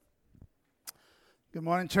Good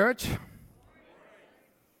morning, church.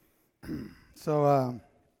 So,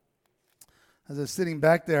 as I was sitting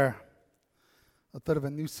back there, I thought of a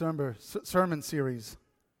new sermon series,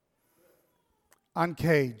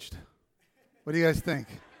 Uncaged. What do you guys think?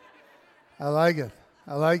 I like it.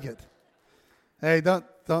 I like it. Hey,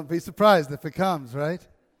 don't be surprised if it comes, right?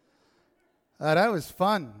 That was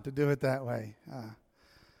fun to do it that way.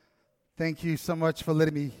 Thank you so much for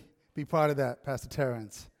letting me be part of that, Pastor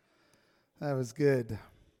Terrence. That was good.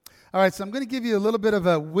 All right, so I'm going to give you a little bit of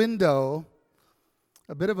a window,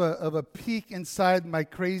 a bit of a peek inside my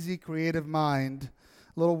crazy creative mind,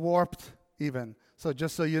 a little warped even. So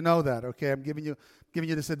just so you know that, okay? I'm giving you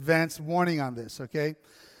this advanced warning on this, okay?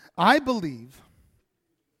 I believe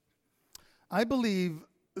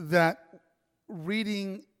that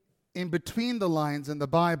reading in between the lines in the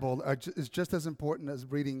Bible is just as important as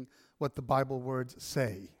reading what the Bible words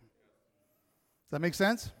say. Does that make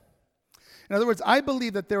sense? In other words, I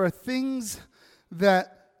believe that there are things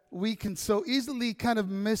that we can so easily kind of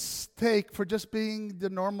mistake for just being the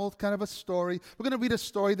normal kind of a story. We're going to read a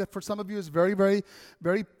story that for some of you is very, very,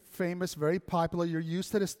 very famous, very popular. You're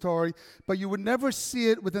used to the story, but you would never see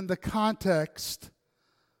it within the context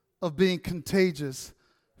of being contagious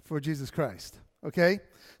for Jesus Christ, okay?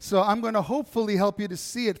 So I'm going to hopefully help you to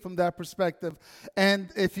see it from that perspective.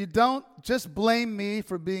 And if you don't, just blame me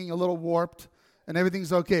for being a little warped. And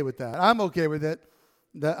everything's okay with that. I'm okay with it.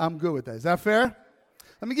 I'm good with that. Is that fair?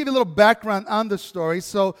 Let me give you a little background on the story.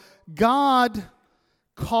 So God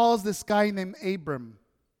calls this guy named Abram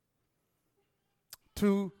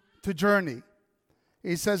to journey.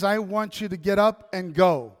 He says, I want you to get up and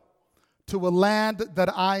go to a land that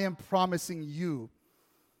I am promising you.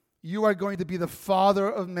 You are going to be the father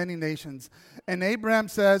of many nations. And Abraham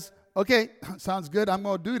says, okay, sounds good. I'm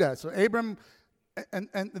going to do that. So Abram... And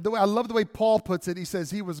I love the way Paul puts it. He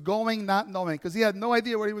says he was going not knowing because he had no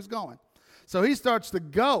idea where he was going. So he starts to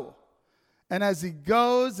go. And as he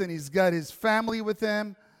goes and he's got his family with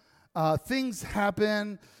him, things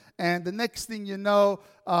happen. And the next thing you know,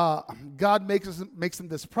 God makes him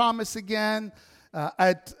this promise again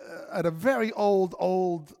at a very old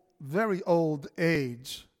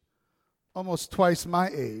age, almost twice my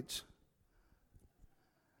age.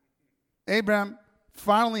 Abraham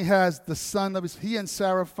finally has the son of he and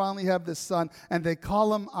Sarah finally have this son, and they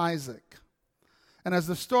call him Isaac. And as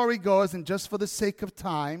the story goes, and just for the sake of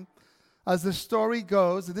time, as the story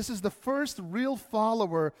goes, this is the first real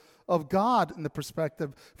follower of God in the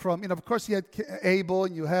perspective from, of course you had Abel,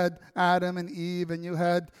 and you had Adam and Eve, and you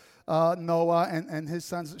had Noah and his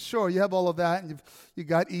sons. Sure, you have all of that, and you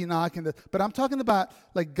got Enoch, but I'm talking about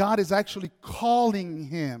like God is actually calling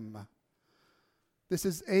him. This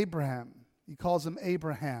is Abraham. He calls him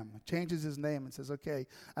Abraham, changes his name and says, okay,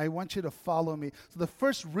 I want you to follow me. So the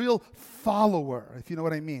first real follower, if you know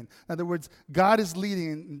what I mean. In other words, God is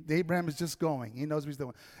leading and Abraham is just going. He knows what he's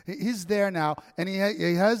doing. He's there now, and he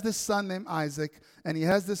has this son named Isaac, and he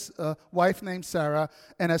has this wife named Sarah.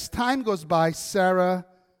 And as time goes by, Sarah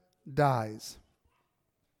dies.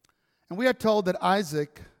 And we are told that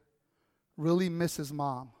Isaac really misses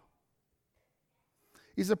mom.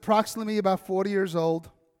 He's approximately about 40 years old.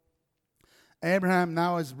 Abraham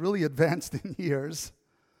now is really advanced in years.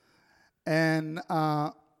 And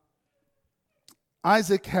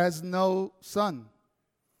Isaac has no son.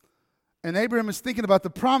 And Abraham is thinking about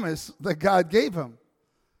the promise that God gave him.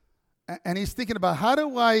 And he's thinking about how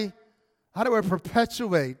do I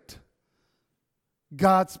perpetuate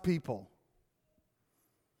God's people?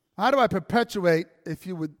 How do I perpetuate, if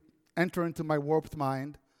you would enter into my warped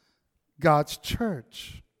mind, God's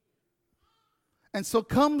church? And so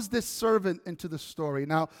comes this servant into the story.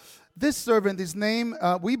 Now, this servant, his name,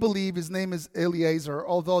 we believe his name is Eliezer,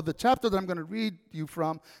 although the chapter that I'm going to read you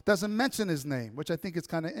from doesn't mention his name, which I think is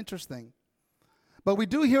kind of interesting. But we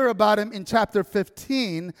do hear about him in chapter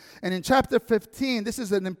 15, and in chapter 15, this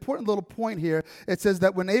is an important little point here. It says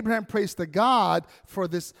that when Abraham prays to God for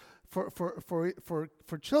this,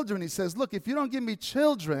 for children, he says, look, if you don't give me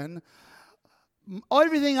children,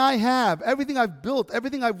 everything I have, everything I've built,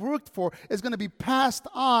 everything I've worked for is going to be passed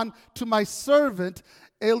on to my servant,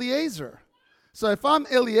 Eliezer. So if I'm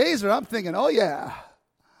Eliezer, I'm thinking, oh yeah,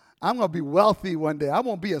 I'm going to be wealthy one day. I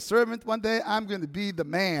won't be a servant one day. I'm going to be the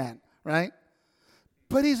man, right?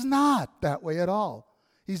 But he's not that way at all.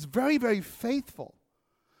 He's very, very faithful.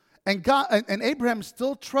 And God and Abraham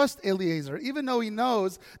still trusts Eliezer, even though he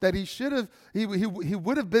knows that he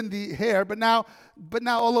would have been the heir, but now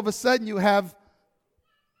all of a sudden you have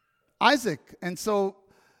Isaac. And so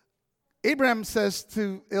Abraham says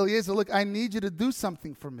to Eliezer, look, I need you to do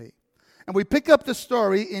something for me. And we pick up the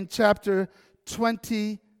story in chapter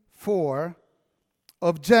 24,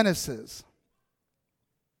 of Genesis.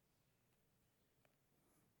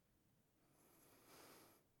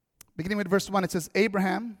 Beginning with verse 1, it says,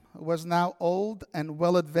 Abraham was now old and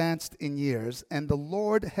well advanced in years, and the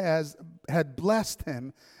Lord had blessed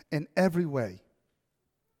him in every way.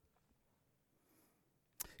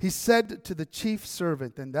 He said to the chief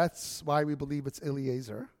servant, and that's why we believe it's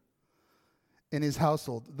Eliezer, in his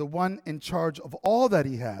household, the one in charge of all that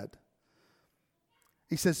he had.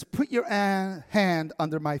 He says, put your hand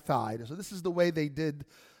under my thigh. So this is the way they did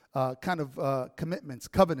commitments,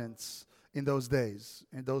 covenants in those days,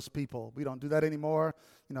 and those people. We don't do that anymore.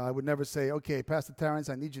 I would never say, okay, Pastor Terrence,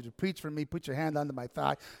 I need you to preach for me. Put your hand under my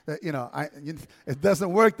thigh. It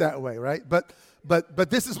doesn't work that way, right? But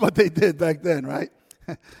this is what they did back then, right?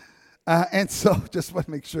 And so just want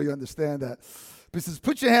to make sure you understand that. He says,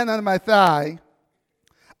 put your hand under my thigh.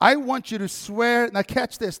 I want you to swear. Now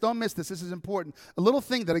catch this. Don't miss this. This is important. A little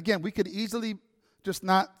thing that, again, we could easily just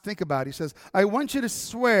not think about. He says, I want you to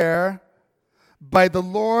swear by the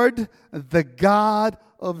Lord, the God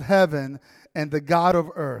of heaven and the God of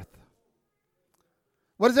earth.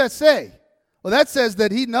 What does that say? Well, that says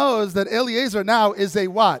that he knows that Eliezer now is a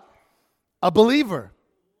what? A believer.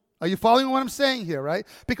 Are you following what I'm saying here, right?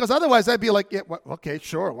 Because otherwise I'd be like, yeah, okay,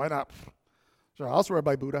 sure, why not? Sure, I'll swear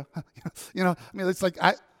by Buddha. It's like,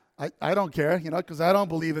 I don't care, because I don't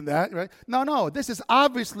believe in that, right? No, this is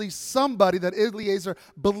obviously somebody that Eliezer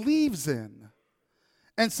believes in.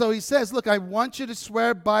 And so he says, look, I want you to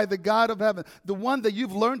swear by the God of heaven, the one that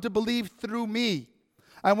you've learned to believe through me.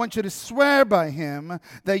 I want you to swear by him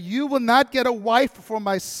that you will not get a wife for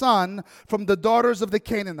my son from the daughters of the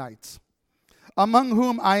Canaanites, among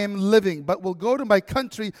whom I am living, but will go to my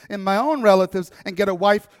country and my own relatives and get a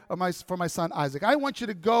wife for my son Isaac. I want you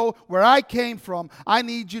to go where I came from. I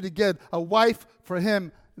need you to get a wife for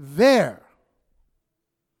him there.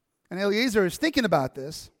 And Eliezer is thinking about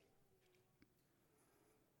this.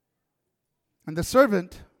 And the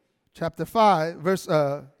servant, verse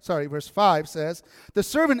 5 says, the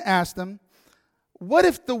servant asked him, what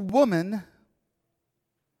if the woman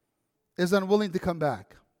is unwilling to come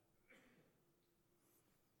back?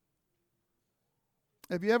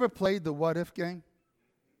 Have you ever played the what if game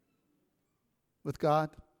with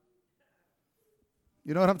God?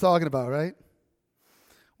 You know what I'm talking about, right?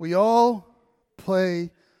 We all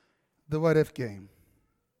play the what if game.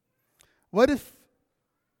 What if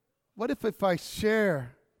I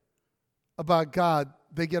share about God,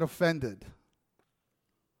 they get offended?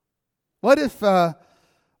 What if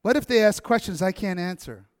they ask questions I can't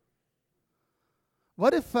answer?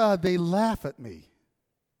 What if they laugh at me?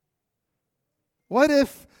 What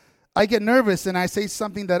if I get nervous and I say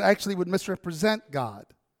something that actually would misrepresent God?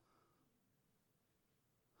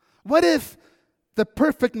 What if the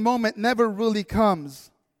perfect moment never really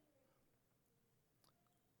comes?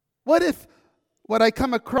 What if what I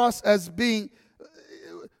come across as being,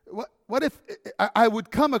 what if I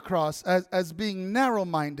would come across as being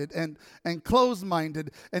narrow-minded and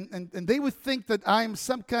closed-minded, and they would think that I'm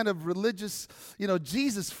some kind of religious,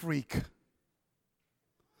 Jesus freak?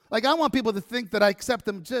 Like, I want people to think that I accept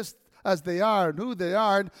them just as they are and who they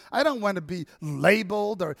are. And I don't want to be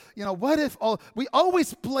labeled or, what if? We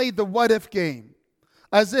always play the what if game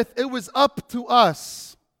as if it was up to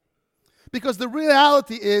us. Because the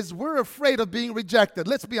reality is we're afraid of being rejected.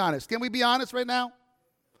 Let's be honest. Can we be honest right now?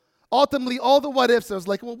 Ultimately, all the what ifs, I was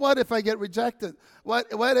like, well, what if I get rejected? What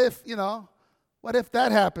if, what if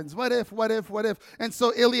that happens? What if? And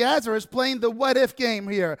so Eliezer is playing the what if game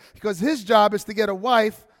here because his job is to get a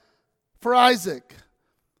wife for Isaac.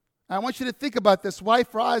 I want you to think about this wife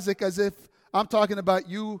for Isaac as if I'm talking about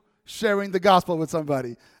you sharing the gospel with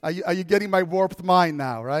somebody. Are you getting my warped mind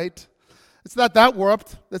now, right? It's not that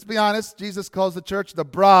warped. Let's be honest. Jesus calls the church the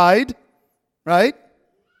bride, right?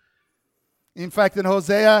 In fact, in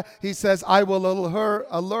Hosea, he says, I will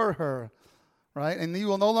allure her, right? And you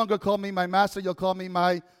will no longer call me my master, you'll call me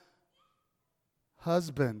my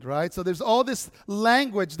husband, right? So there's all this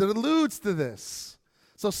language that alludes to this.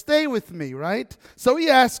 So stay with me, right? So he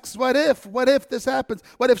asks, what if this happens?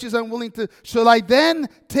 What if she's unwilling to? Shall I then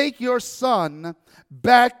take your son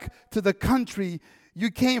back to the country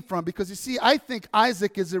you came from? Because you see, I think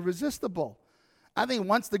Isaac is irresistible. I think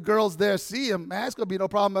once the girls there see him, man, it's going to be no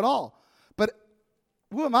problem at all. But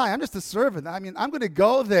who am I? I'm just a servant. I mean, I'm going to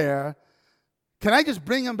go there. Can I just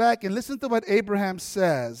bring him back? And listen to what Abraham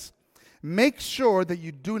says. Make sure that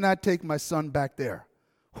you do not take my son back there.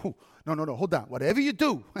 No, hold on. Whatever you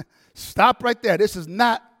do, stop right there. This is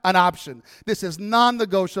not an option. This is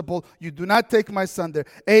non-negotiable. You do not take my son there.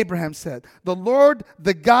 Abraham said, the Lord,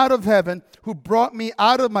 the God of heaven, who brought me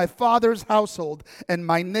out of my father's household and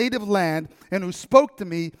my native land, and who spoke to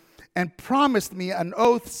me and promised me an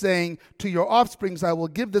oath, saying, to your offsprings I will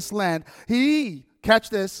give this land. He, catch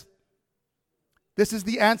this, this is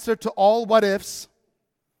the answer to all what ifs.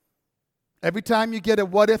 Every time you get a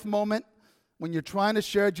what if moment, when you're trying to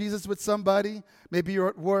share Jesus with somebody, maybe you're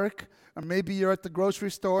at work, or maybe you're at the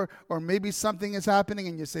grocery store, or maybe something is happening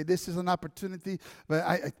and you say, this is an opportunity,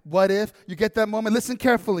 but what if? You get that moment. Listen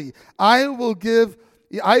carefully. He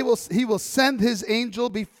will send his angel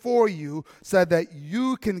before you so that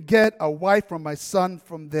you can get a wife for my son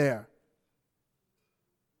from there.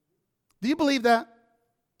 Do you believe that?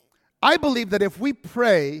 I believe that if we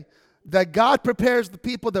pray that God prepares the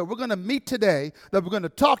people that we're going to meet today, that we're going to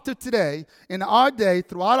talk to today, in our day,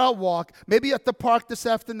 throughout our walk, maybe at the park this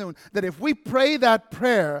afternoon, that if we pray that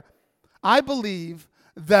prayer, I believe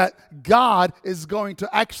that God is going to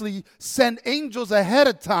actually send angels ahead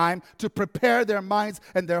of time to prepare their minds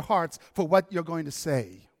and their hearts for what you're going to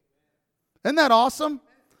say. Isn't that awesome?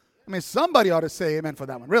 I mean, somebody ought to say amen for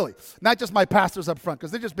that one, really. Not just my pastors up front,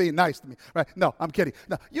 because they're just being nice to me, right? No, I'm kidding.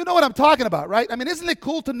 No, you know what I'm talking about, right? I mean, isn't it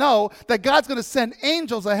cool to know that God's going to send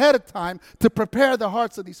angels ahead of time to prepare the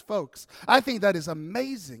hearts of these folks? I think that is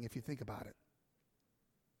amazing if you think about it.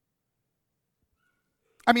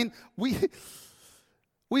 I mean,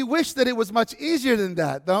 we wish that it was much easier than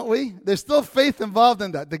that, don't we? There's still faith involved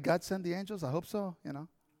in that. Did God send the angels? I hope so, you know.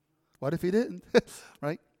 What if he didn't?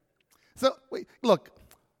 Right? So, look.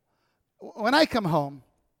 When I come home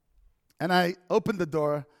and I open the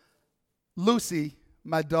door, Lucy,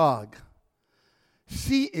 my dog,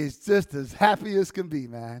 she is just as happy as can be,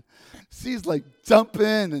 man. She's like jumping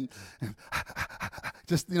and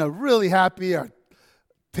just, really happy. Her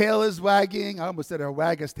tail is wagging. I almost said her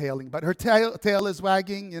wag is tailing, but her tail is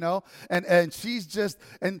wagging, and she's just,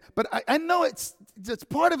 but I know it's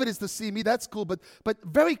part of it is to see me. That's cool, but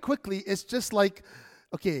very quickly it's just like,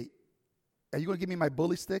 okay, are you going to give me my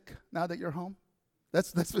bully stick now that you're home?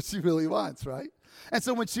 That's what she really wants, right? And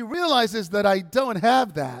so when she realizes that I don't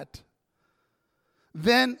have that,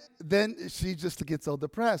 then she just gets all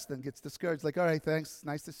depressed and gets discouraged. Like, all right, thanks,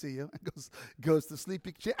 nice to see you, and goes to sleep.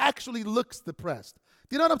 She actually looks depressed.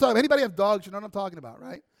 Do you know what I'm talking about? Anybody have dogs? You know what I'm talking about,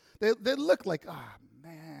 right? They look like,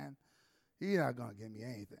 man, he's not going to give me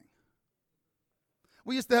anything.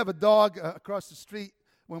 We used to have a dog across the street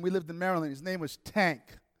when we lived in Maryland. His name was Tank.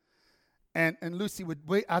 And Lucy would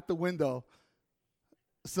wait at the window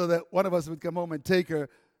so that one of us would come home and take her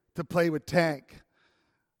to play with Tank.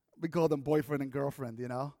 We called them boyfriend and girlfriend,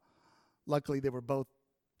 Luckily, they were both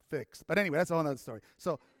fixed. But anyway, that's a whole other story.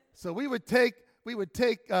 So we would take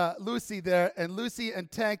Lucy there, and Lucy and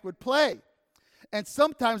Tank would play. And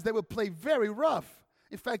sometimes they would play very rough.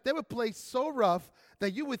 In fact, they would play so rough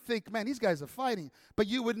that you would think, man, these guys are fighting. But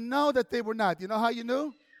you would know that they were not. You know how you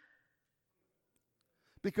knew?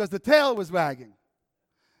 Because the tail was wagging.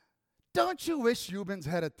 Don't you wish humans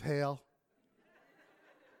had a tail?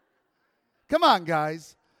 Come on,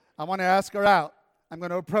 guys. I want to ask her out. I'm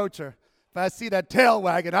going to approach her. If I see that tail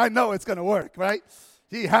wagging, I know it's going to work, right?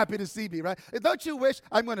 She's happy to see me, right? Don't you wish?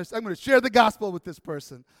 I'm going to share the gospel with this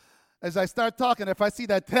person. As I start talking, if I see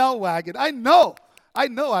that tail wagging, I know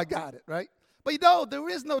I got it, right? But there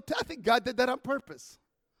is no. I think God did that on purpose.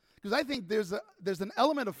 Because I think there's an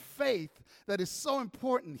element of faith that is so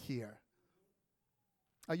important here.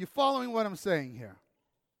 Are you following what I'm saying here?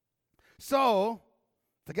 So,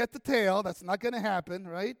 forget the tail. That's not going to happen,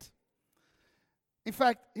 right? In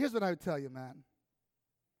fact, here's what I would tell you, man.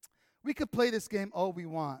 We could play this game all we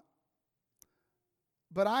want.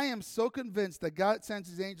 But I am so convinced that God sends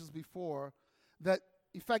his angels before that,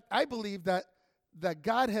 in fact, I believe that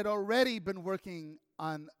God had already been working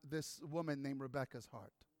on this woman named Rebecca's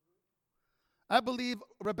heart. I believe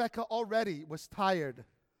Rebecca already was tired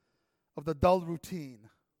of the dull routine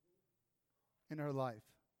in her life.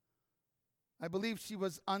 I believe she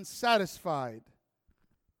was unsatisfied,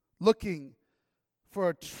 looking for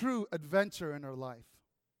a true adventure in her life.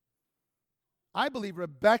 I believe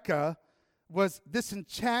Rebecca was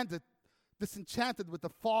disenchanted with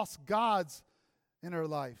the false gods in her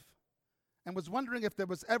life and was wondering if there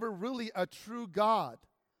was ever really a true God.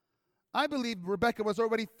 I believe Rebecca was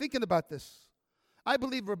already thinking about this. I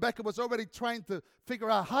believe Rebecca was already trying to figure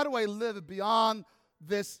out, how do I live beyond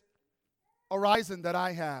this horizon that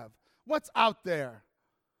I have? What's out there?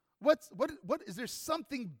 What is there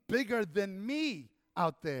something bigger than me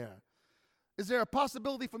out there? Is there a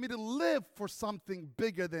possibility for me to live for something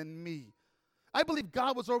bigger than me? I believe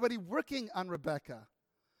God was already working on Rebecca.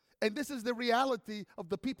 And this is the reality of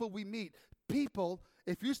the people we meet. People,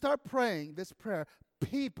 if you start praying this prayer,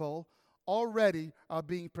 people already are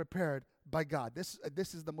being prepared by God. This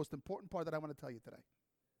is the most important part that I want to tell you today.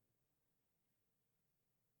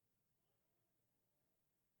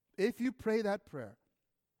 If you pray that prayer,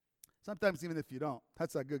 sometimes even if you don't,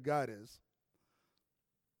 that's how good God is.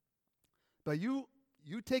 But you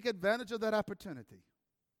take advantage of that opportunity.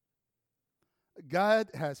 God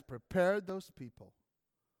has prepared those people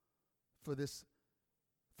for this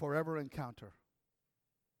forever encounter.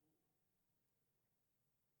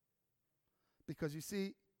 Because you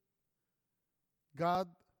see, God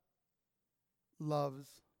loves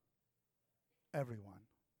everyone.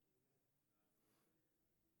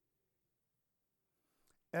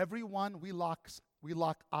 Everyone we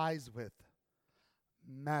lock eyes with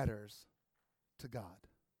matters to God.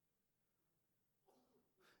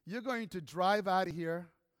 You're going to drive out of here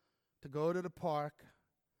to go to the park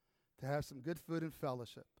to have some good food and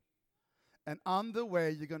fellowship. And on the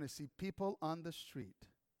way, you're going to see people on the street.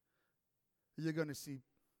 You're going to see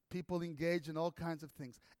people engage in all kinds of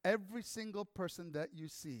things. Every single person that you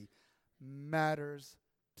see matters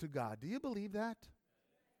to God. Do you believe that?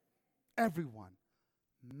 Everyone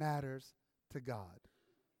matters to God.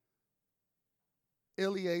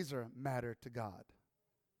 Eliezer mattered to God.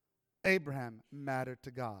 Abraham mattered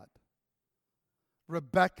to God.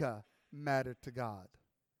 Rebekah mattered to God.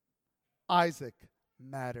 Isaac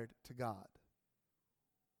mattered to God.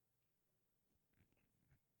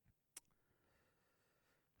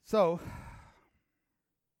 So,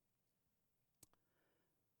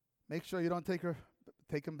 make sure you don't take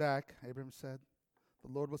him back. Abraham said,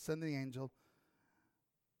 the Lord will send the angel.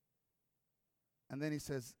 And then he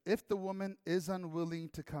says, if the woman is unwilling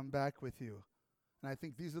to come back with you. And I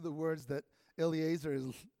think these are the words that Eliezer is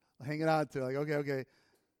hanging on to. Like, okay.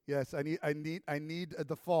 Yes, I need a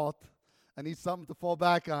default. I need something to fall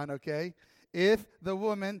back on, okay? If the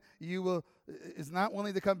woman is not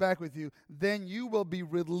willing to come back with you, then you will be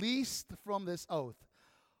released from this oath.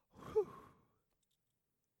 Whew.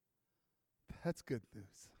 That's good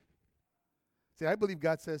news. See, I believe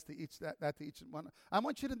God says to each that to each one. I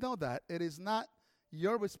want you to know that it is not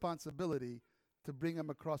your responsibility to bring them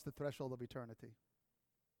across the threshold of eternity.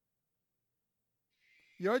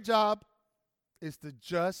 Your job is to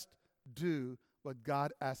just do what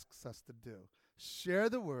God asks us to do. Share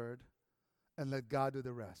the word and let God do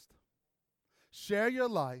the rest. Share your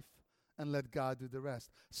life and let God do the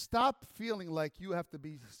rest. Stop feeling like you have to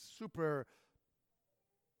be super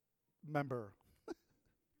member.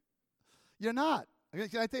 You're not.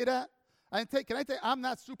 Can I tell you that? Can I tell you, I'm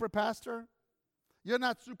not super pastor. You're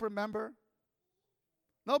not super member.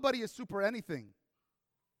 Nobody is super anything.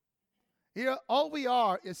 Here, all we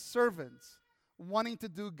are is servants wanting to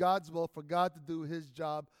do God's will for God to do his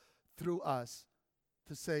job through us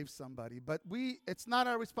to save somebody. But it's not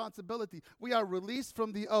our responsibility. We are released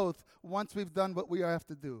from the oath once we've done what we have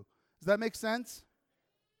to do. Does that make sense?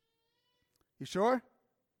 You sure?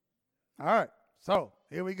 All right. So,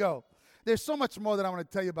 here we go. There's so much more that I want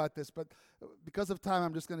to tell you about this, but because of time,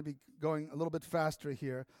 I'm just going to be going a little bit faster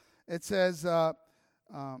here. It says,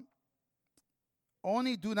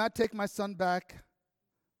 only do not take my son back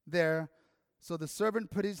there. So the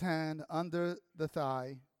servant put his hand under the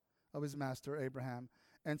thigh of his master, Abraham,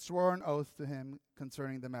 and swore an oath to him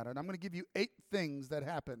concerning the matter. And I'm going to give you 8 things that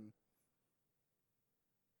happen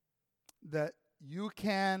that you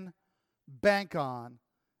can bank on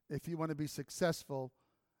if you want to be successful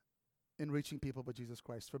in reaching people with Jesus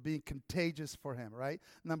Christ, for being contagious for him, right?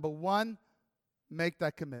 Number 1, make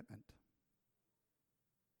that commitment.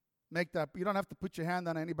 You don't have to put your hand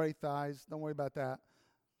on anybody's thighs. Don't worry about that.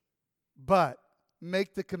 But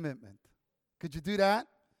make the commitment. Could you do that?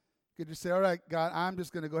 Could you say, all right, God, I'm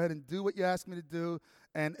just going to go ahead and do what you asked me to do.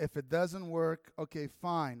 And if it doesn't work, okay,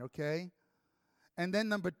 fine, okay? And then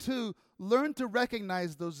number 2, learn to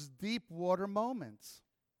recognize those deep water moments.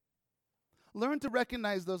 Learn to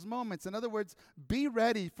recognize those moments. In other words, be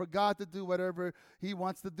ready for God to do whatever he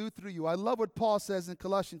wants to do through you. I love what Paul says in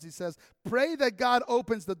Colossians. He says, pray that God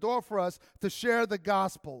opens the door for us to share the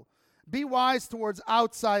gospel. Be wise towards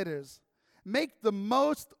outsiders. Make the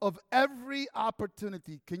most of every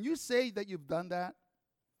opportunity. Can you say that you've done that?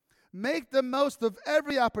 Make the most of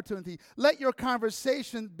every opportunity. Let your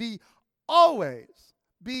conversation be always,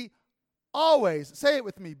 say it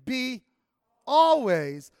with me, be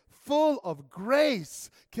always full of grace.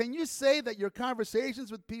 Can you say that your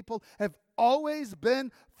conversations with people have always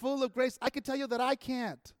been full of grace? I can tell you that I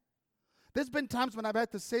can't. There's been times when I've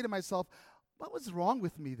had to say to myself, what was wrong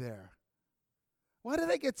with me there? Why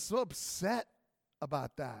did I get so upset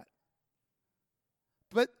about that?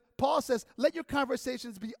 But Paul says, let your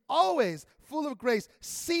conversations be always full of grace,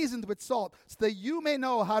 seasoned with salt, so that you may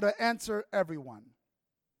know how to answer everyone.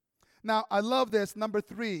 Now, I love this. Number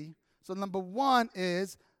 3. So number 1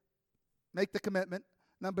 is make the commitment.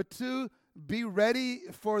 Number 2, be ready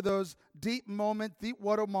for those deep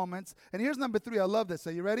water moments. And here's number 3. I love this.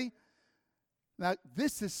 Are you ready? Now,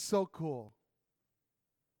 this is so cool.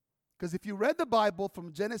 Because if you read the Bible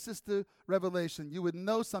from Genesis to Revelation, you would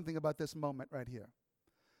know something about this moment right here.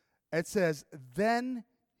 It says, then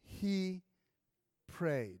he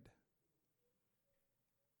prayed.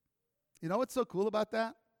 You know what's so cool about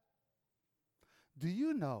that? Do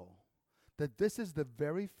you know that this is the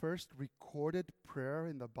very first recorded prayer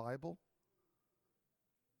in the Bible?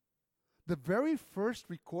 The very first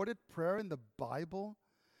recorded prayer in the Bible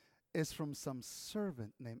is from some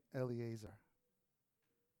servant named Eliezer.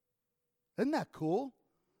 Isn't that cool?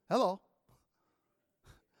 Hello.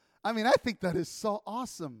 I mean, I think that is so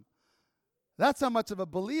awesome. That's how much of a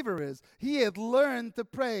believer is. He had learned to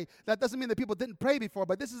pray. That doesn't mean that people didn't pray before,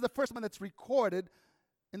 but this is the first one that's recorded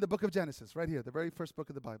in the book of Genesis, right here, the very first book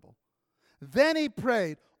of the Bible. Then he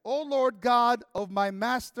prayed, O Lord God of my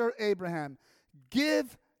master Abraham,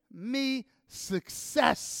 give me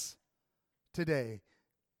success today.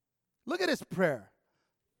 Look at his prayer.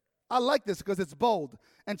 I like this because it's bold.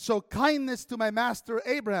 And show kindness to my master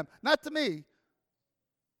Abraham. Not to me.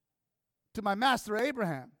 To my master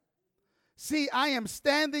Abraham. See, I am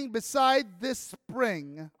standing beside this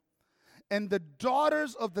spring, and the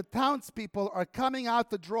daughters of the townspeople are coming out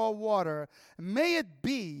to draw water. May it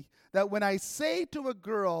be that when I say to a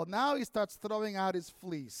girl, now he starts throwing out his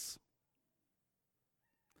fleece.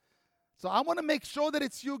 So I want to make sure that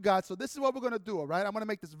it's you, God. So this is what we're going to do, all right? I'm going to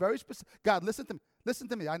make this very specific. God, listen to me. Listen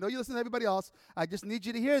to me. I know you listen to everybody else. I just need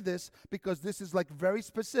you to hear this because this is like very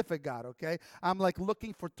specific, God, okay? I'm like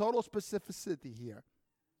looking for total specificity here.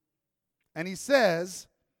 And he says,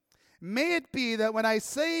 may it be that when I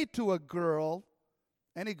say to a girl,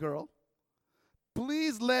 any girl,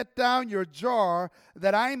 please let down your jar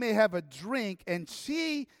that I may have a drink, and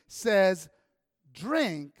she says,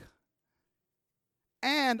 drink,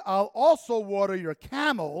 and I'll also water your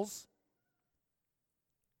camels.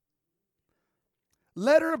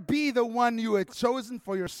 Let her be the one you had chosen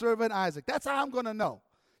for your servant Isaac. That's how I'm going to know.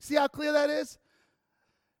 See how clear that is?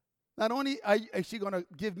 Not only is she going to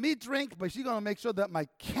give me drink, but she's going to make sure that my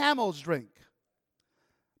camels drink.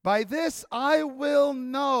 By this I will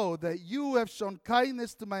know that you have shown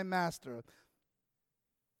kindness to my master.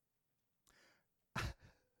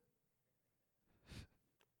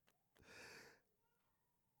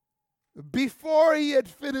 Before he had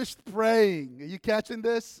finished praying. Are you catching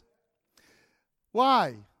this?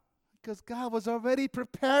 Why? Because God was already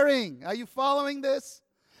preparing. Are you following this?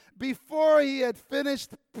 Before he had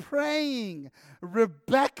finished praying,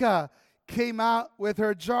 Rebekah came out with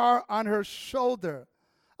her jar on her shoulder.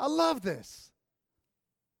 I love this.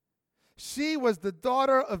 She was the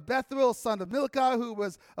daughter of Bethuel, son of Milcah, who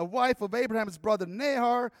was a wife of Abraham's brother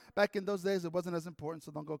Nahor. Back in those days, it wasn't as important,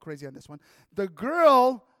 so don't go crazy on this one. The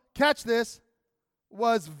girl, catch this,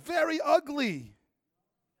 was very ugly.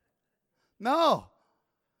 No.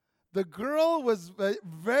 The girl was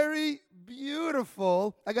very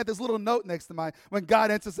beautiful. I got this little note next to mine. When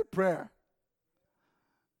God answers a prayer.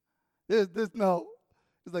 There's no.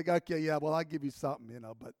 It's like, okay, yeah, well, I'll give you something,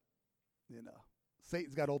 but,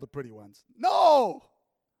 Satan's got all the pretty ones. No!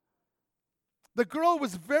 The girl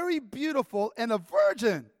was very beautiful and a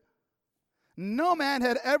virgin. No man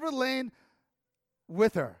had ever lain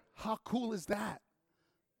with her. How cool is that?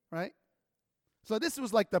 Right? So this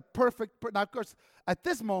was like the perfect. Now, of course, at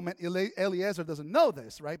this moment, Eliezer doesn't know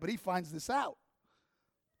this, right? But he finds this out.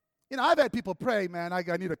 I've had people pray, man, I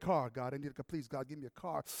need a car, God. I need a car. Please, God, give me a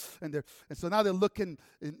car. And so now they're looking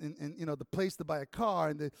in the place to buy a car,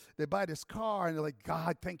 and they buy this car, and they're like,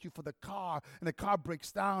 God, thank you for the car. And the car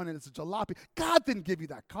breaks down, and it's a jalopy. God didn't give you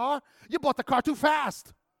that car. You bought the car too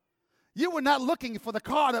fast. You were not looking for the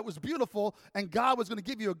car that was beautiful, and God was going to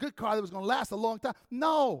give you a good car that was going to last a long time.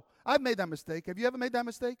 No, I've made that mistake. Have you ever made that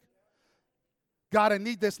mistake? God, I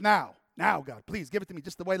need this now. Now, God, please give it to me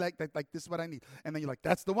just the way like this is what I need. And then you're like,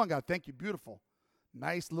 that's the one, God. Thank you. Beautiful.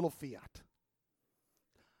 Nice little Fiat.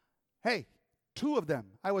 Hey, 2 of them.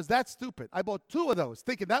 I was that stupid. I bought 2 of those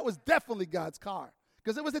thinking that was definitely God's car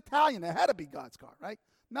because it was Italian. It had to be God's car, right?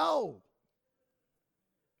 No.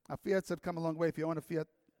 A Fiat said come a long way. If you own a Fiat,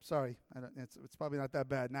 sorry. It's probably not that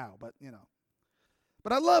bad now, but,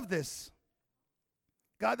 But I love this.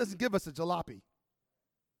 God doesn't give us a jalopy,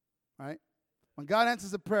 right? When God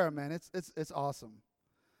answers a prayer, man, it's awesome.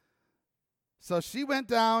 So she went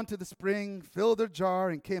down to the spring, filled her jar,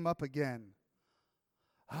 and came up again.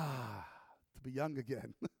 To be young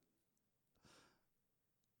again.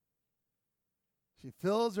 She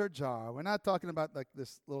fills her jar. We're not talking about like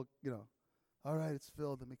this little, all right, it's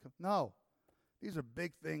filled. Let me come. No. These are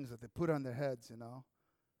big things that they put on their heads,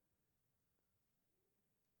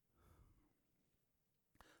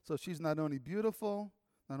 So she's not only beautiful,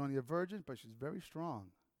 not only a virgin, but she's very strong.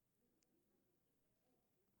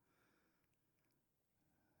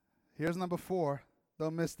 Here's number 4.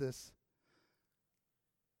 Don't miss this.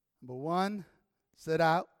 Number 1, set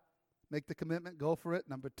out, make the commitment, go for it.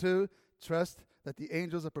 Number 2, trust that the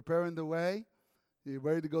angels are preparing the way. You're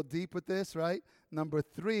ready to go deep with this, right? Number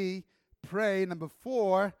 3, pray. Number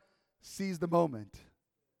 4, seize the moment.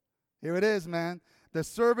 Here it is, man. The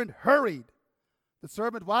servant hurried. The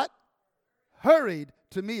servant what? Hurried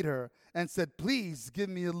to meet her and said, please give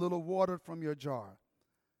me a little water from your jar.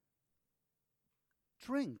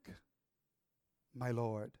 Drink, my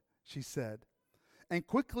lord, she said, and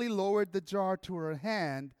quickly lowered the jar to her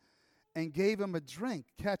hand and gave him a drink.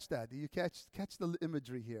 Catch that. Do you catch the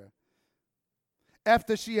imagery here?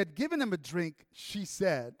 After she had given him a drink, she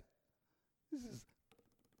said,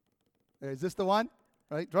 is this the one?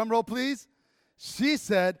 Right? Drum roll, please. She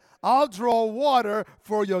said, I'll draw water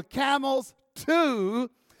for your camels too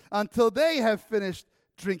until they have finished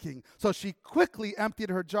drinking. So she quickly emptied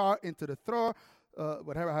her jar into the thrower,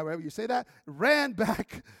 however you say that, ran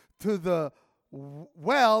back to the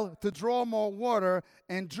well to draw more water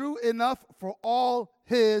and drew enough for all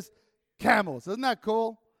his camels. Isn't that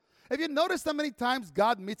cool? Have you noticed how many times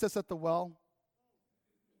God meets us at the well?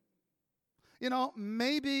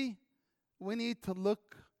 Maybe we need to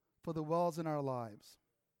look for the wells in our lives.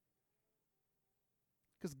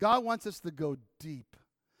 Because God wants us to go deep.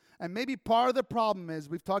 And maybe part of the problem is,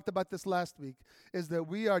 we've talked about this last week, is that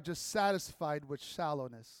we are just satisfied with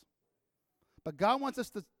shallowness. But God wants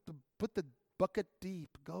us to put the bucket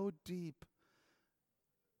deep, go deep.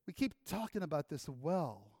 We keep talking about this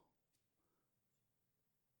well.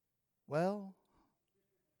 Well,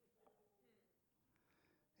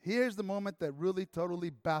 here's the moment that really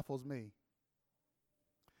totally baffles me.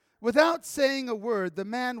 Without saying a word, the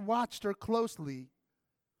man watched her closely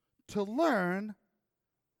to learn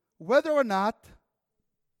whether or not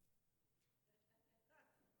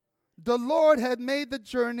the Lord had made the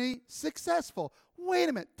journey successful. Wait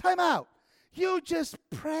a minute, time out. You just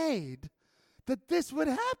prayed that this would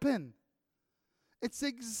happen. It's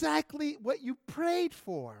exactly what you prayed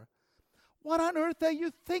for. What on earth are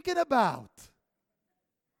you thinking about?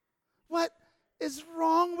 What is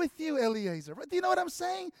wrong with you, Eliezer? Do you know what I'm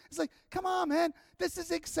saying? It's like, come on, man. This is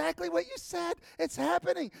exactly what you said. It's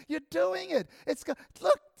happening. You're doing it.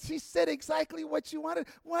 Look, she said exactly what you wanted.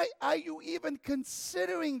 Why are you even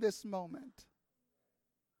considering this moment?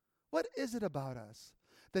 What is it about us?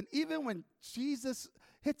 Then even when Jesus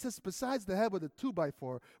hits us besides the head with a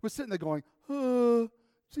 2x4, we're sitting there going,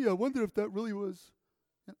 gee, I wonder if that really was.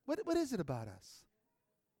 What is it about us?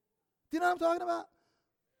 Do you know what I'm talking about?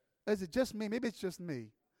 Is it just me? Maybe it's just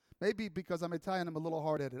me. Maybe because I'm Italian, I'm a little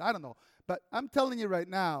hard-headed. I don't know. But I'm telling you right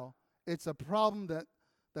now, it's a problem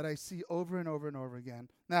that I see over and over and over again.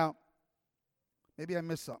 Now, maybe I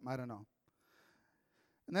missed something. I don't know.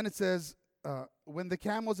 And then it says, when the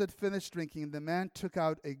camels had finished drinking, the man took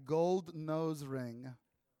out a gold nose ring.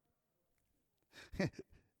 It's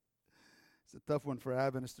a tough one for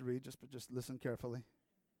Adventists to read, but just listen carefully.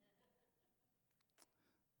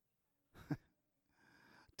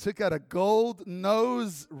 Took out a gold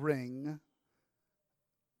nose ring,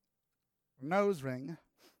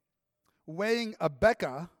 weighing a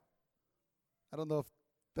beka. I don't know if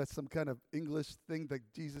that's some kind of English thing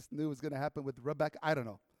that Jesus knew was going to happen with Rebecca. I don't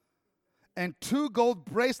know. And 2 gold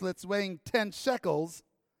bracelets weighing 10 shekels.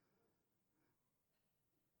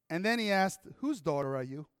 And then he asked, whose daughter are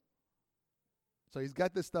you? So he's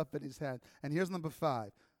got this stuff in his hand. And here's number 5.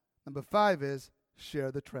 Number 5 is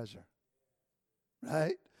share the treasure.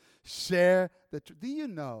 Right? Share the do you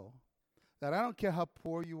know that I don't care how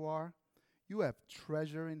poor you are, you have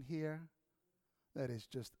treasure in here that is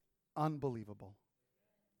just unbelievable.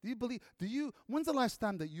 When's the last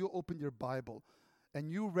time that you opened your Bible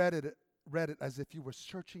and you read it as if you were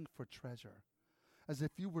searching for treasure, as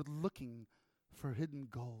if you were looking for hidden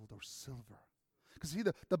gold or silver? Because see,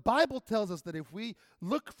 the Bible tells us that if we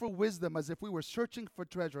look for wisdom as if we were searching for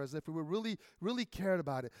treasure, as if we were really, really cared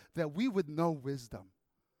about it, that we would know wisdom.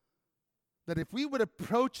 That if we would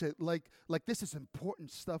approach it like this is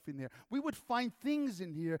important stuff in here, we would find things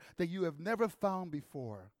in here that you have never found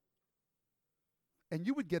before. And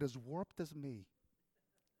you would get as warped as me.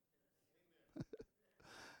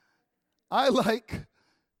 I like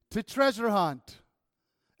to treasure hunt.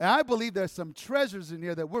 And I believe there's some treasures in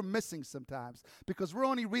here that we're missing sometimes because we're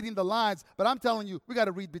only reading the lines, but I'm telling you, we got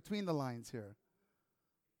to read between the lines here.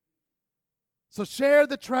 So share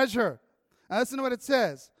the treasure. Now listen to what it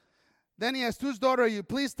says. Then he asked, whose daughter are you?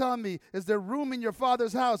 Please tell me, is there room in your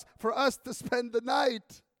father's house for us to spend the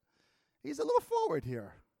night? He's a little forward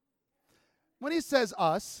here. When he says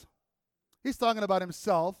us, he's talking about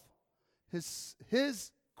himself,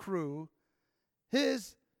 his crew,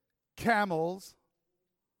 his camels,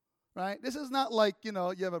 right? This is not like, you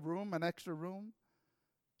have a room, an extra room,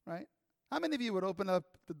 right? How many of you would open up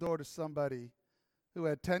the door to somebody who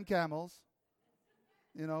had 10 camels,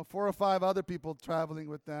 4 or 5 other people traveling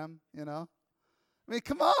with them, I mean,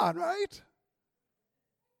 come on, right?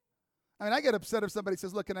 I mean, I get upset if somebody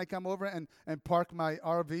says, look, can I come over and park my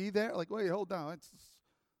RV there? Like, wait, hold on. It's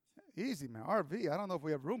easy, man. RV. I don't know if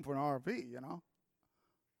we have room for an RV,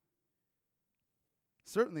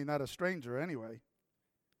 Certainly not a stranger anyway.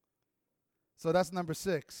 So that's number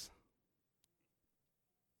 6.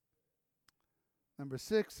 Number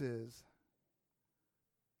 6 is,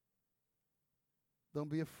 don't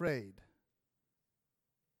be afraid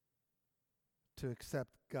to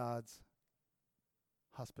accept God's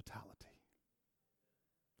hospitality.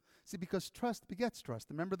 See, because trust begets trust.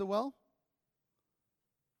 Remember the well?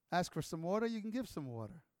 Ask for some water, you can give some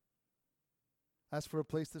water. Ask for a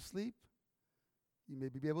place to sleep, you may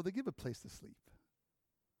be able to give a place to sleep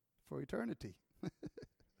for eternity.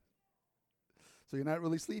 So you're not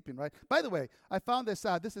really sleeping, right? By the way, I found this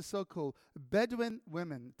out. This is so cool. Bedouin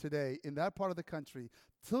women today in that part of the country,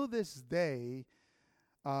 till this day,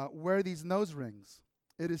 wear these nose rings.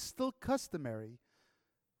 It is still customary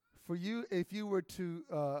for you, if you were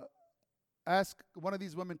to ask one of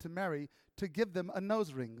these women to marry, to give them a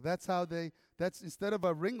nose ring. That's instead of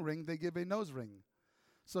a ring, they give a nose ring.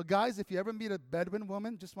 So guys, if you ever meet a Bedouin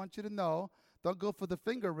woman, just want you to know, don't go for the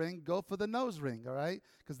finger ring, go for the nose ring, all right?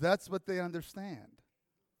 Because that's what they understand,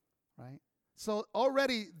 right? So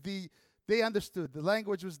already they understood. The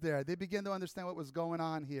language was there. They began to understand what was going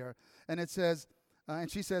on here. And it says, and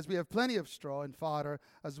she says, we have plenty of straw and fodder,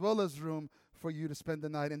 as well as room for you to spend the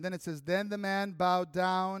night. And then it says, then the man bowed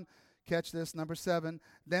down. Catch this, number 7.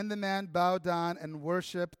 Then the man bowed down and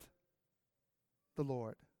worshipped the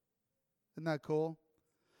Lord. Isn't that cool?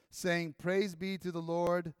 Saying, praise be to the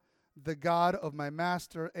Lord, the God of my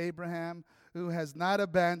master Abraham, who has not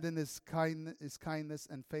abandoned his kindness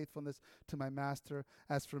and faithfulness to my master.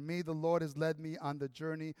 As for me, the Lord has led me on the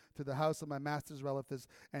journey to the house of my master's relatives.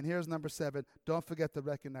 And here's number 7. Don't forget to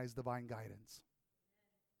recognize divine guidance.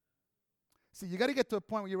 See, you got to get to a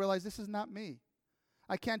point where you realize this is not me.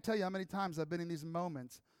 I can't tell you how many times I've been in these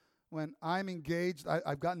moments when I'm engaged.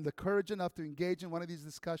 I've gotten the courage enough to engage in one of these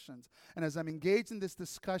discussions. And as I'm engaged in this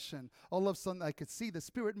discussion, all of a sudden I could see the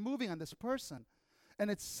Spirit moving on this person.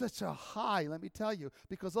 And it's such a high, let me tell you,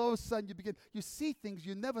 because all of a sudden you see things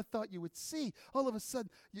you never thought you would see. All of a sudden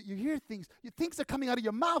you hear things, things are coming out of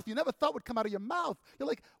your mouth you never thought would come out of your mouth. You're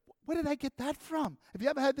like, where did I get that from? Have you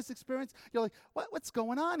ever had this experience? You're like, what's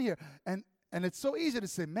going on here? And it's so easy to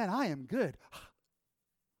say, man, I am good.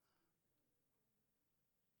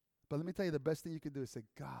 But let me tell you, the best thing you can do is say,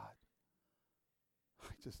 God,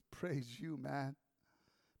 I just praise you, man.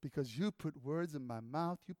 Because you put words in my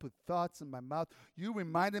mouth. You put thoughts in my mouth. You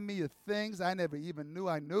reminded me of things I never even knew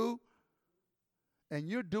I knew. And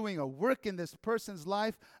you're doing a work in this person's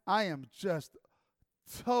life. I am just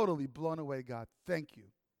totally blown away, God. Thank you.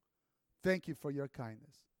 Thank you for your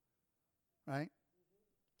kindness. Right?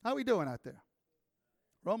 How are we doing out there?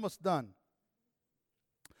 We're almost done.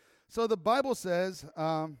 So the Bible says,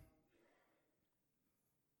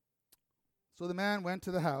 so the man went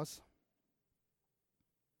to the house,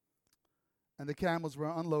 and the camels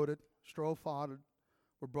were unloaded, straw fodder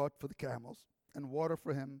were brought for the camels, and water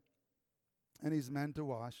for him and his men to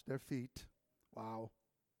wash their feet. Wow.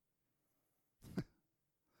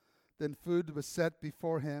 Then food was set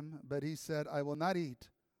before him, but he said, I will not eat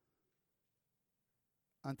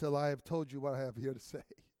until I have told you what I have here to say.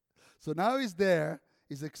 So now he's there.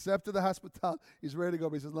 He's accepted the hospitality. He's ready to go.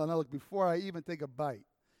 But he says, no, look, before I even take a bite,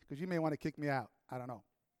 because you may want to kick me out. I don't know.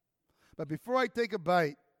 But before I take a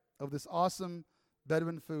bite of this awesome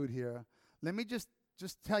Bedouin food here, let me just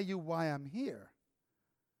tell you why I'm here.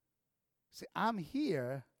 See, I'm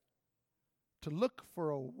here to look for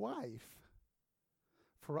a wife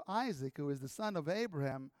for Isaac, who is the son of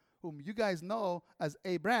Abraham, whom you guys know as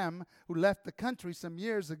Abraham, who left the country some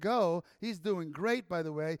years ago. He's doing great, by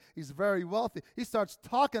the way. He's very wealthy. He starts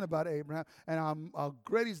talking about Abraham and how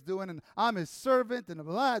great he's doing, and I'm his servant, and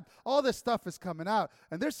blah, all this stuff is coming out.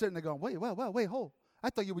 And they're sitting there going, wait, hold.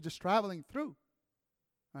 I thought you were just traveling through,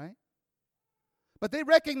 right? But they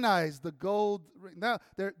recognize the gold ring. Now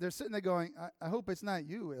they're sitting there going, I hope it's not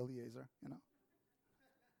you, Eliezer. You know.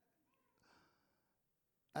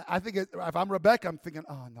 I think if I'm Rebecca, I'm thinking,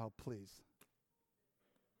 oh no, please.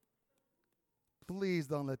 Please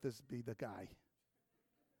don't let this be the guy.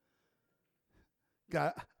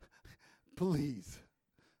 God, please.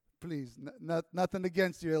 Please. Nothing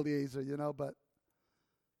against you, Eliezer, you know, but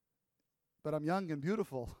I'm young and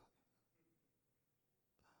beautiful.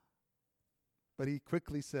 But he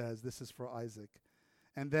quickly says, this is for Isaac.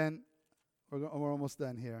 And then, we're almost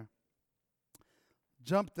done here.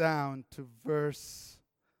 Jump down to verse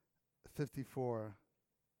 54.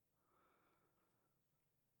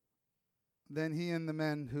 Then he and the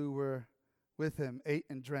men who were with him ate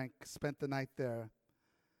and drank, spent the night there.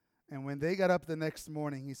 And when they got up the next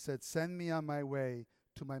morning, he said, send me on my way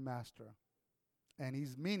to my master. And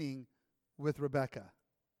he's meaning with Rebekah.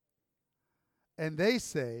 And they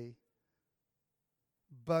say,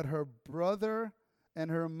 but her brother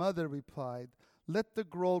and her mother replied, let the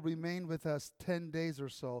girl remain with us 10 days or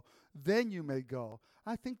so. Then you may go.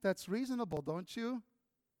 I think that's reasonable, don't you?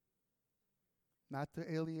 Not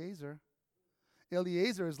to Eliezer.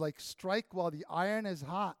 Eliezer is like, strike while the iron is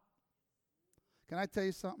hot. Can I tell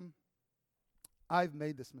you something? I've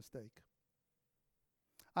made this mistake.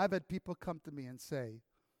 I've had people come to me and say,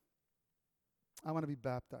 I want to be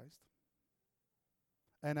baptized.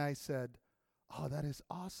 And I said, oh, that is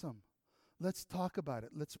awesome. Let's talk about it.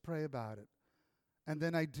 Let's pray about it. And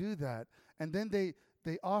then I do that. And then they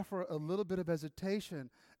offer a little bit of hesitation.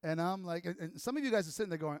 And I'm like, and some of you guys are sitting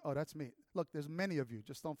there going, oh, that's me. Look, there's many of you.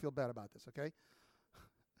 Just don't feel bad about this, okay?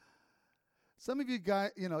 Some of you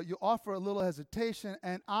guys, you offer a little hesitation,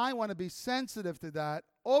 and I want to be sensitive to that,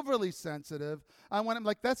 overly sensitive. I want to,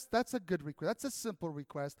 like, that's a good request. That's a simple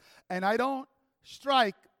request. And I don't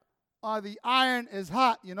strike the iron is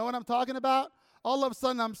hot. You know what I'm talking about? All of a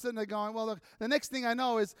sudden, I'm sitting there going, well, look, the next thing I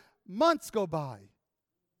know is months go by.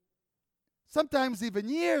 Sometimes even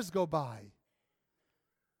years go by.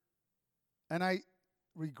 And I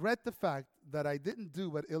regret the fact that I didn't do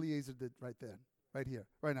what Eliezer did right then, right here,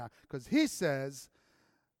 right now. Because he says,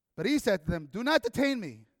 but he said to them, do not detain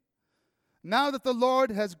me. Now that the Lord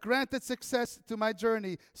has granted success to my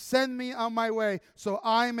journey, send me on my way so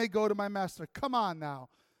I may go to my master. Come on now.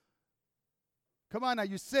 Come on now.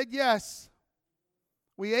 You said yes.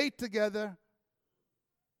 We ate together.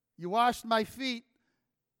 You washed my feet.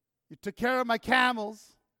 You took care of my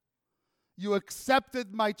camels. You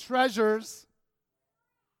accepted my treasures.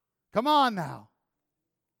 Come on now.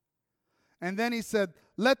 And then he said,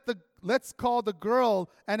 let's call the girl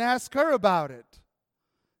and ask her about it.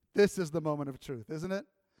 This is the moment of truth, isn't it?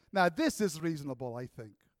 Now, this is reasonable, I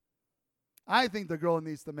think. I think the girl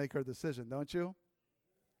needs to make her decision, don't you?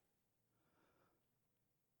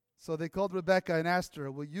 So they called Rebekah and asked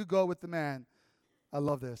her, will you go with the man? I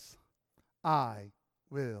love this. I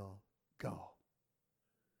will go.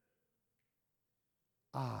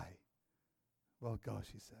 I will go,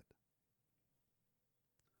 she said.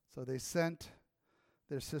 So they sent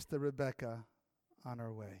their sister Rebekah on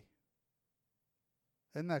her way.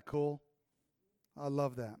 Isn't that cool? I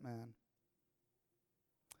love that, man.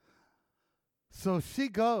 So she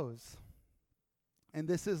goes. And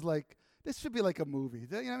this should be like a movie. You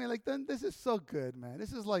know what I mean? Like, this is so good, man.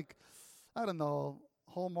 This is like, I don't know,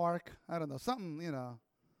 Hallmark. I don't know, something,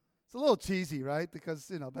 It's a little cheesy, right?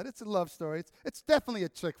 Because, but it's a love story. It's definitely a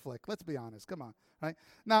chick flick. Let's be honest. Come on, right?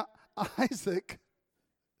 Now, Isaac.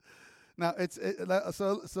 Now,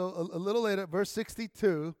 so a little later, verse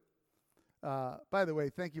 62. By the way,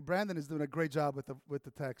 thank you. Brandon is doing a great job with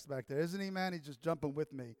the text back there, isn't he, man? He's just jumping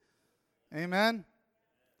with me. Amen?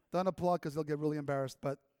 Don't applaud because they'll get really embarrassed,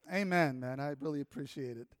 but amen, man. I really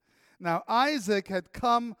appreciate it. Now, Isaac had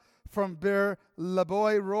come from Beer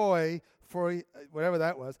Laboy Roy, whatever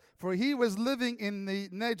that was, for he was living in the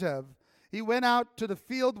Negev. He went out to the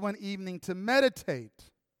field one evening to meditate.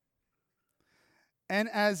 And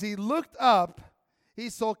as he looked up, he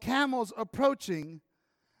saw camels approaching.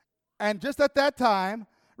 And just at that time,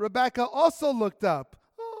 Rebekah also looked up.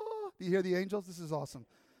 Oh, do you hear the angels? This is awesome.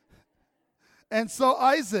 And so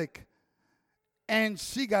Isaac, and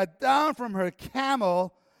she got down from her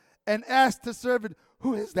camel and asked the servant,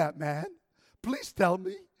 who is that man? Please tell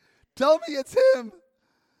me. Tell me it's him.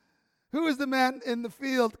 Who is the man in the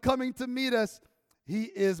field coming to meet us? He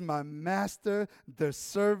is my master, the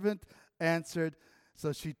servant answered.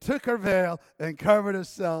 So she took her veil and covered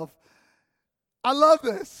herself. I love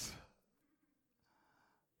this.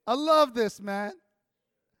 I love this, man.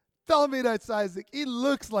 Tell me that's Isaac. He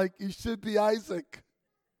looks like he should be Isaac.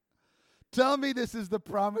 Tell me this is the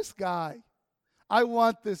promised guy. I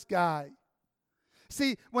want this guy.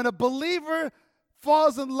 See, when a believer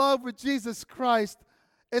falls in love with Jesus Christ,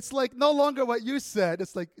 it's like no longer what you said.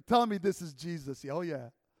 It's like, tell me this is Jesus. Oh, yeah.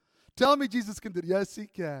 Tell me Jesus can do it. Yes, he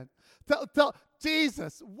can. Tell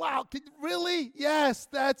Jesus. Wow. Really? Yes,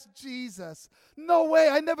 that's Jesus. No way.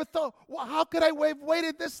 I never thought. Well, how could I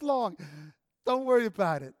waited this long? Don't worry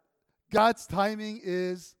about it. God's timing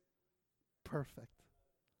is perfect.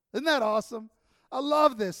 Isn't that awesome? I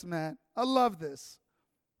love this, man. I love this.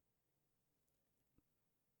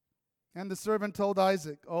 And the servant told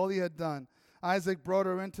Isaac all he had done. Isaac brought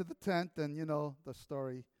her into the tent, and you know the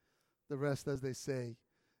story. The rest, as they say,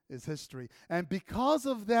 is history. And because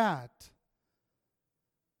of that,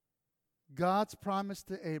 God's promise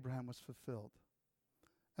to Abraham was fulfilled.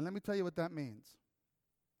 And let me tell you what that means.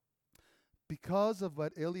 Because of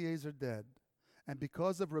what Eliezer did, and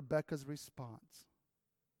because of Rebekah's response,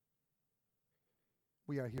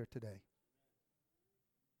 we are here today.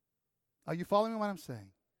 Are you following what I'm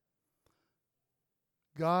saying?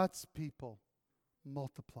 God's people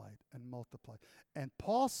multiplied and multiplied. And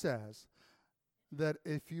Paul says that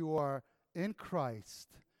if you are in Christ,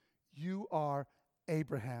 you are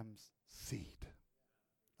Abraham's seed.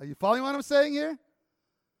 Are you following what I'm saying here?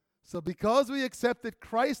 So because we accepted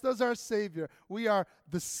Christ as our Savior, we are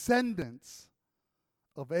descendants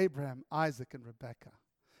of Abraham, Isaac, and Rebekah.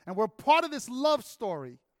 And we're part of this love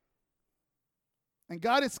story. And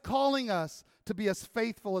God is calling us to be as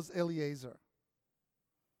faithful as Eliezer.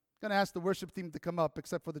 I'm going to ask the worship team to come up,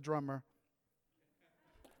 except for the drummer.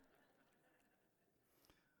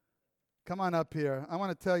 Come on up here. I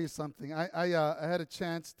want to tell you something. I had a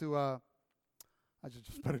chance to, I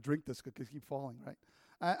just better drink this because I keep falling, right?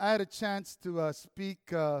 I had a chance to speak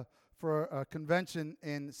for a convention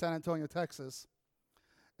in San Antonio, Texas.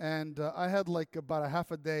 And I had like about a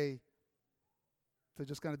half a day to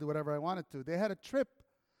just kind of do whatever I wanted to. They had a trip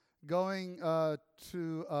going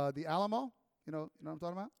to the Alamo. You know what I'm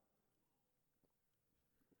talking about?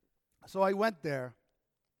 So I went there,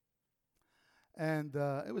 and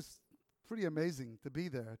it was pretty amazing to be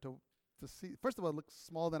there, to see. First of all, it looked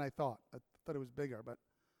smaller than I thought. I thought it was bigger, but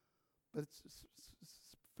it's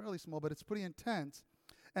fairly small, but it's pretty intense.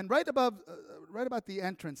 And right about the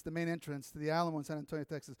entrance, the main entrance to the Alamo in San Antonio,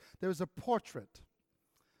 Texas, there was a portrait.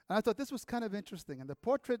 And I thought this was kind of interesting. And the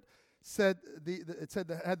portrait said,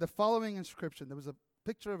 had the following inscription. There was a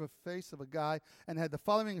picture of a face of a guy, and had the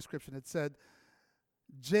following inscription. It said,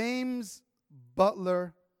 James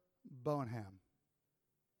Butler Bonham.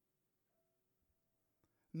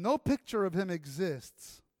 No picture of him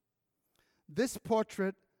exists. This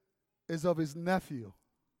portrait is of his nephew,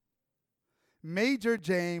 Major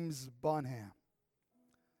James Bonham,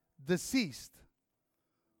 deceased,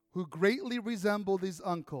 who greatly resembled his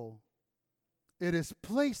uncle. It is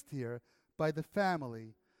placed here by the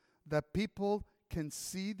family that people can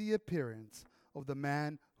see the appearance of the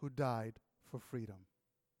man who died for freedom.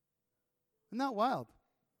 Isn't that wild?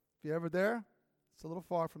 If you're ever there, it's a little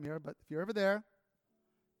far from here, but if you're ever there,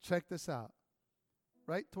 check this out.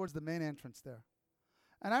 Right towards the main entrance there.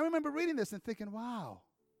 And I remember reading this and thinking, wow.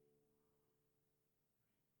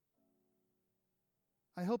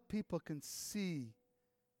 I hope people can see.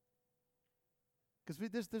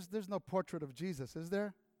 Because there's no portrait of Jesus, is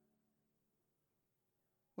there?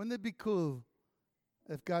 Wouldn't it be cool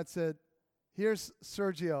if God said, here's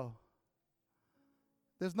Sergio.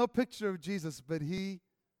 There's no picture of Jesus, but he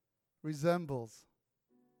resembles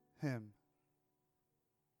him.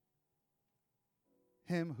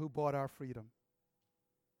 Him who bought our freedom.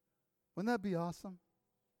 Wouldn't that be awesome?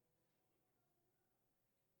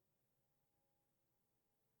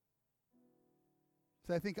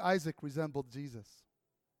 So I think Isaac resembled Jesus,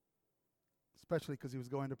 especially because he was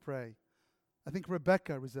going to pray. I think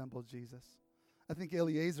Rebekah resembled Jesus. I think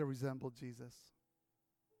Eliezer resembled Jesus.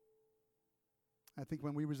 I think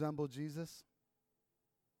when we resemble Jesus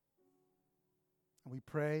and we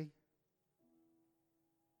pray,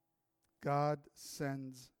 God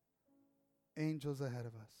sends angels ahead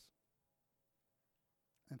of us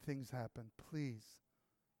and things happen. Please,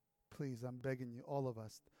 please, I'm begging you, all of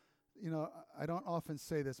us. You know, I don't often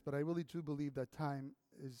say this, but I really do believe that time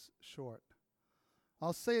is short.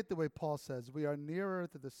 I'll say it the way Paul says, we are nearer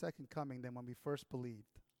to the second coming than when we first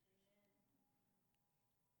believed.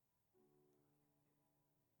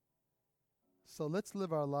 So let's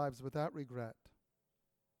live our lives without regret.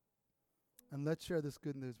 And let's share this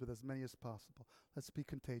good news with as many as possible. Let's be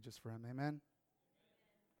contagious for him. Amen.